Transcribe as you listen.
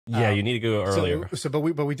Yeah, you need to go earlier. But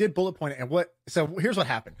we did bullet point it. And so here's what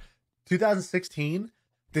happened. 2016,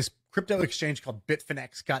 this crypto exchange called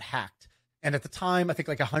Bitfinex got hacked. And at the time, I think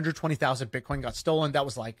like 120,000 Bitcoin got stolen. That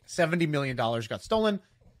was like $70 million got stolen.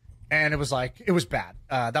 And it was bad.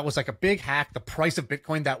 That was like a big hack. The price of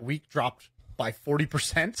Bitcoin that week dropped by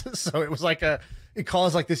 40%. So it was like it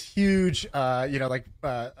caused like this huge,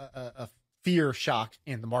 a fear shock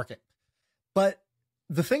in the market. But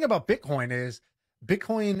the thing about Bitcoin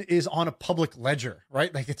is on a public ledger,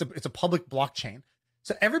 right? Like it's a public blockchain.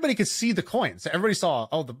 So everybody could see the coins. So everybody saw,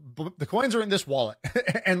 oh, the coins are in this wallet.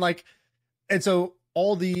 And so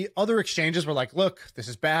all the other exchanges were like, look, this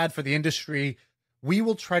is bad for the industry. We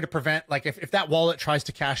will try to prevent, like if that wallet tries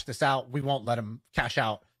to cash this out, we won't let them cash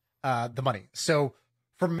out the money. So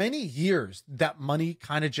for many years, that money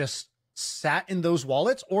kind of just sat in those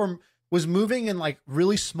wallets or was moving in like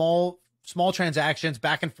really small transactions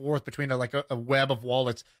back and forth between a web of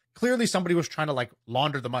wallets. Clearly somebody was trying to like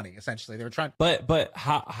launder the money. Essentially they were trying. But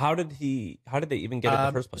how did they even get it in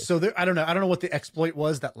the first place? So I don't know what the exploit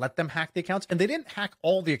was that let them hack the accounts. And they didn't hack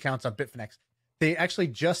all the accounts on Bitfinex. They actually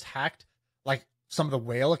just hacked like some of the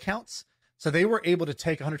whale accounts. So they were able to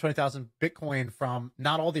take 120,000 Bitcoin from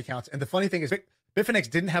not all the accounts. And the funny thing is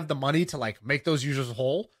Bitfinex didn't have the money to like make those users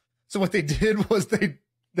whole. So what they did was they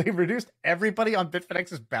reduced everybody on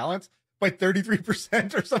Bitfinex's balance by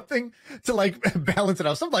 33% or something to like balance it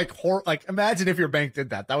out. Something like imagine if your bank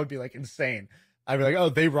did that. That would be like insane. I'd be like, oh,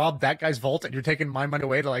 they robbed that guy's vault and you're taking my money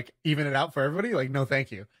away to like even it out for everybody. Like, no,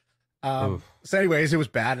 thank you. So anyways, it was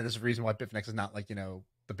bad. And there's a reason why Bitfinex is not like,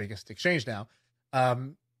 the biggest exchange now.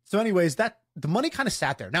 So anyways, that the money kind of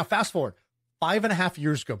sat there. Now, fast forward 5.5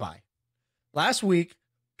 years go by. Last week,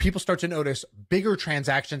 people start to notice bigger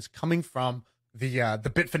transactions coming from the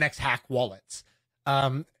Bitfinex hack wallets.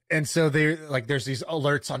 And so there's these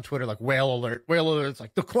alerts on Twitter, like whale alerts,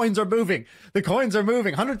 like the coins are moving,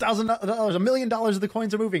 $100,000, $1 million of the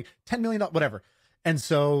coins are moving, $10 million, whatever. And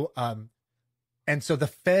so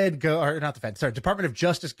the Department of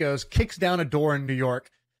Justice kicks down a door in New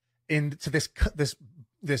York into this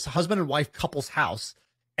husband and wife couple's house.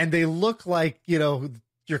 And they look like, your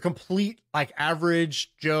complete, like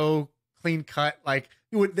average Joe, clean cut. Like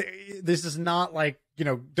this is not like,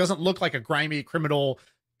 doesn't look like a grimy criminal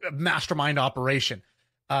mastermind operation.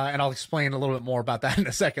 And I'll explain a little bit more about that in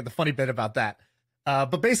a second. The funny bit about that.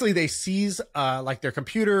 But basically they seize like their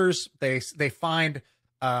computers. They find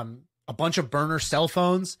a bunch of burner cell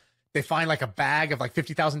phones. They find like a bag of like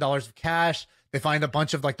 $50,000 of cash. They find a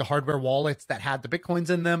bunch of like the hardware wallets that had the Bitcoins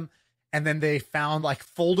in them. And then they found like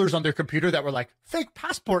folders on their computer that were like fake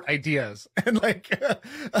passport ideas and like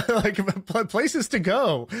places to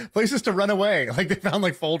go, places to run away. Like they found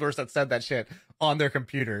like folders that said that shit on their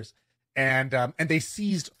computers. And they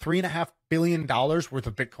seized $3.5 billion worth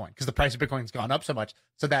of Bitcoin because the price of Bitcoin's gone up so much.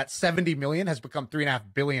 So that 70 million has become $3.5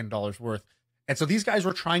 billion worth. And so these guys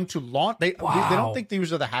were trying to they don't think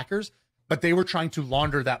these are the hackers, but they were trying to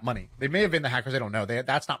launder that money. They may have been the hackers. I don't know.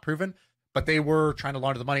 That's not proven. But they were trying to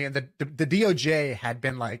launder the money. And the DOJ had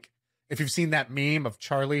been like, if you've seen that meme of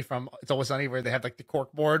Charlie from It's Always Sunny where they have like the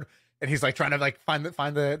cork board and he's like trying to like find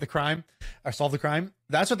the crime or solve the crime.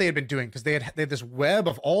 That's what they had been doing because they had this web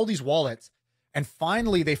of all these wallets. And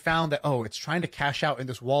finally they found that, it's trying to cash out in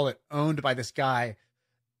this wallet owned by this guy,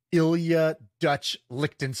 Ilya Dutch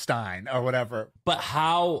Liechtenstein or whatever. But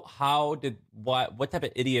what type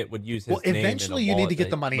of idiot would use his name? Well, eventually you need to get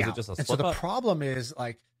the money out. And so the problem is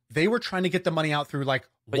like, they were trying to get the money out through like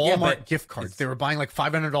Walmart gift cards. They were buying like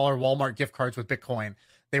 $500 Walmart gift cards with Bitcoin.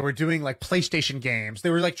 They were doing like PlayStation games. They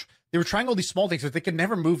were trying all these small things, but they could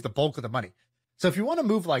never move the bulk of the money. So if you want to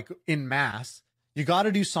move like in mass, you got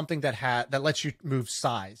to do something that lets you move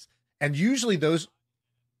size. And usually those.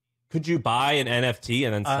 Could you buy an NFT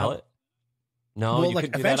and then sell it? No, well,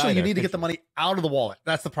 like eventually you need to get the money out of the wallet.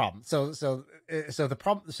 That's the problem. So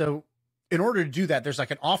in order to do that, there's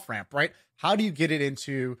like an off ramp, right? How do you get it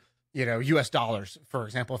into, US dollars, for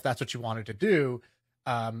example, if that's what you wanted to do?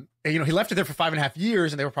 And, he left it there for 5.5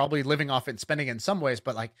 years and they were probably living off it and spending it in some ways.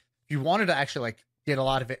 But like, if you wanted to actually like get a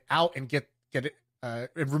lot of it out and get it, and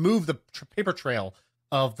remove the paper trail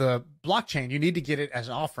of the blockchain, you need to get it as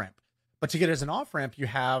an off ramp. But to get it as an off ramp, you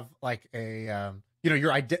have like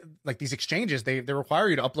like these exchanges, they require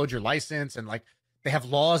you to upload your license and like they have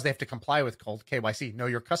laws they have to comply with called KYC, know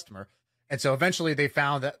your customer. And so eventually they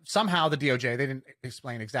found that somehow the DOJ, they didn't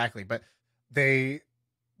explain exactly, but they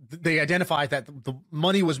identified that the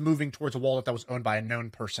money was moving towards a wallet that was owned by a known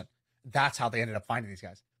person. That's how they ended up finding these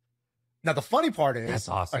guys. Now, the funny part is... That's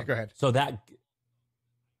awesome. Right, go ahead. So that...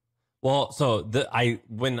 Well, so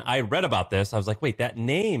when I read about this, I was like, wait, that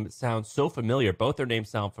name sounds so familiar. Both their names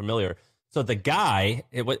sound familiar. So the guy,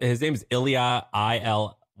 his name is Ilya,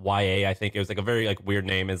 Ilya, I think. It was like a very like weird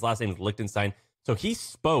name. His last name is Lichtenstein. So he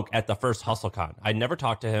spoke at the first HustleCon. I never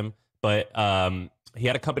talked to him, but he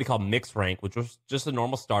had a company called MixRank, which was just a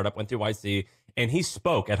normal startup, went through YC, and he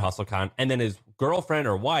spoke at HustleCon. And then his girlfriend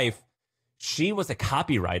or wife, she was a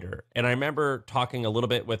copywriter. And I remember talking a little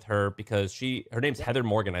bit with her because her name's Heather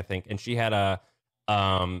Morgan, I think, and she had a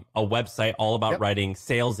website all about writing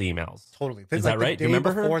sales emails. Totally. Is that right? Do you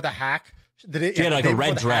remember before the hack? She had like a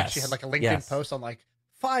red dress. She had like a LinkedIn post on like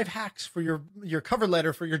 5 hacks for your cover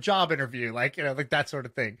letter for your job interview, like, you know, like that sort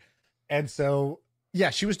of thing. And so, yeah,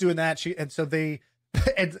 she was doing that. And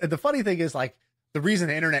the funny thing is, like, the reason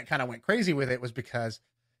the internet kind of went crazy with it was because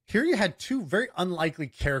here you had 2 very unlikely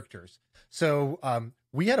characters. So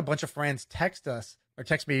we had a bunch of friends text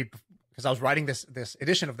me because I was writing this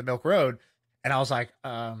edition of the Milk Road, and I was like,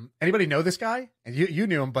 anybody know this guy? And you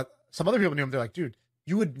knew him, but some other people knew him. They're like, dude,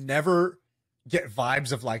 you would never get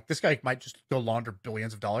vibes of like, this guy might just go launder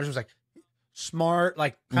billions of dollars. It was like smart,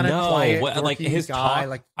 like kind of quiet, like his guy, talk,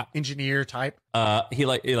 like engineer type.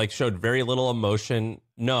 He showed very little emotion.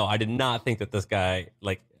 No, I did not think that this guy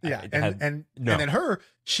like. Yeah, and then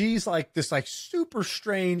she's like this like super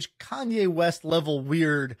strange Kanye West level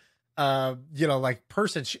weird, like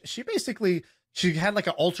person. She basically had like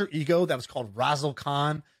an alter ego that was called Razzle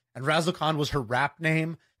Khan, and Razzle Khan was her rap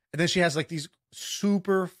name. And then she has like these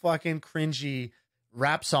super fucking cringy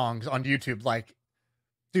rap songs on YouTube. Like,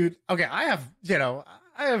 dude, okay, I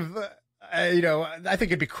think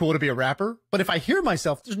it'd be cool to be a rapper, but if I hear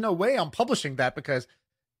myself, there's no way I'm publishing that because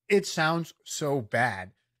it sounds so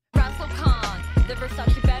bad. Russell Khan, the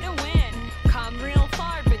Versace better win. Come real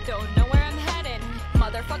far, but don't know where I'm headed.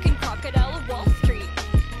 Motherfucking crocodile of Wall Street.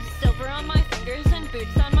 Silver on my fingers and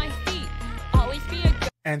boots on my feet. Always be a.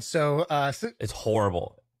 And so, it's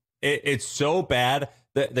horrible. It's so bad.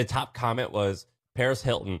 The top comment was Paris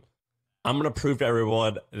Hilton. I'm gonna prove to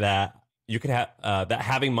everyone that you can have that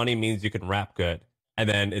having money means you can rap good. And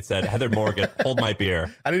then it said Heather Morgan, hold my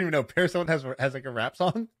beer. I didn't even know Paris Hilton has like a rap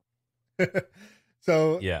song.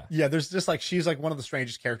 So yeah, there's just like, she's like one of the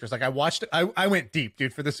strangest characters. Like I went deep,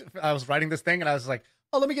 dude, for this. I was writing this thing and I was like,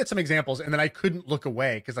 oh, let me get some examples. And then I couldn't look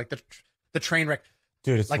away because like the train wreck.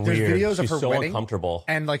 Dude, it's like weird. There's videos She's of her so wedding, uncomfortable.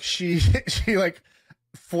 And like she like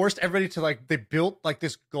forced everybody to like, they built like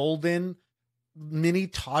this golden mini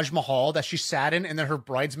Taj Mahal that she sat in, and then her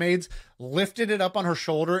bridesmaids lifted it up on her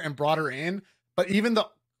shoulder and brought her in. But even the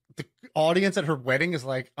audience at her wedding is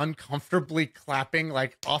like uncomfortably clapping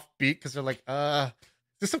like offbeat because they're like,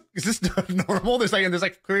 is this normal? There's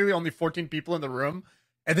like clearly only 14 people in the room.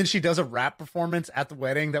 And then she does a rap performance at the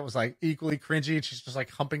wedding that was like equally cringy, and she's just like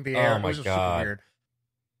humping the air. Oh my it was God. Super weird.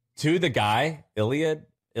 To the guy, Ilya,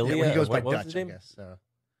 he goes by Dutch, I guess. So.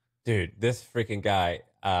 Dude, this freaking guy.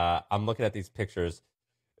 I'm looking at these pictures.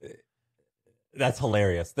 That's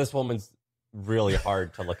hilarious. This woman's really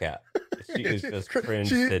hard to look at. She is just cringe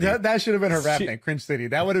city. That should have been her rap name, Cringe City.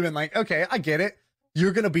 That would have been like, okay, I get it.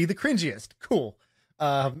 You're gonna be the cringiest. Cool.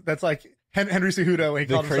 That's like Henry Cejudo. He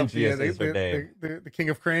called himself the king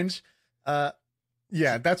of cringe.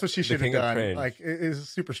 Yeah, that's what she should have done. Like, it is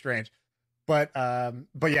super strange. But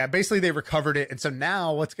yeah, basically they recovered it, and so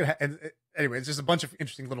now what's gonna happen? Anyway, it's just a bunch of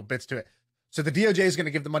interesting little bits to it. So the DOJ is going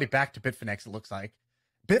to give the money back to Bitfinex. It looks like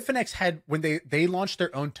Bitfinex had, when they launched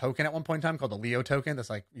their own token at one point in time called the Leo token. That's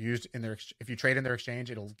like used in their, if you trade in their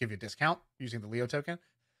exchange, it'll give you a discount using the Leo token.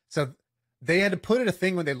 So they had to put in a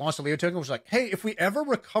thing when they launched the Leo token, which was like, hey, if we ever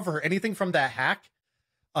recover anything from that hack,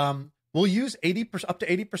 we'll use 80% up to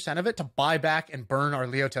 80% of it to buy back and burn our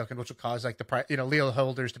Leo token, which will cause like the price, Leo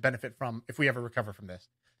holders to benefit from if we ever recover from this.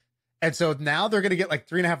 And so now they're going to get like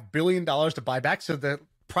 $3.5 billion to buy back. So the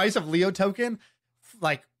price of Leo token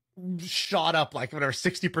like shot up like whatever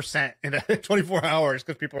 60% in 24 hours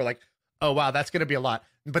because people are like, oh wow, that's going to be a lot.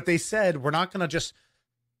 But they said, we're not going to just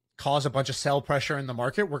cause a bunch of sell pressure in the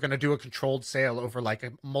market. We're going to do a controlled sale over like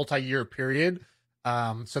a multi-year period,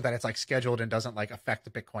 so that it's like scheduled and doesn't like affect the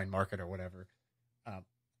Bitcoin market or whatever.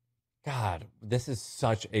 God, this is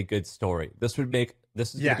such a good story. This is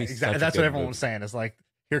yeah, gonna be exactly. That's what everyone was saying. Is like,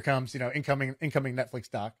 here comes incoming Netflix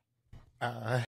doc.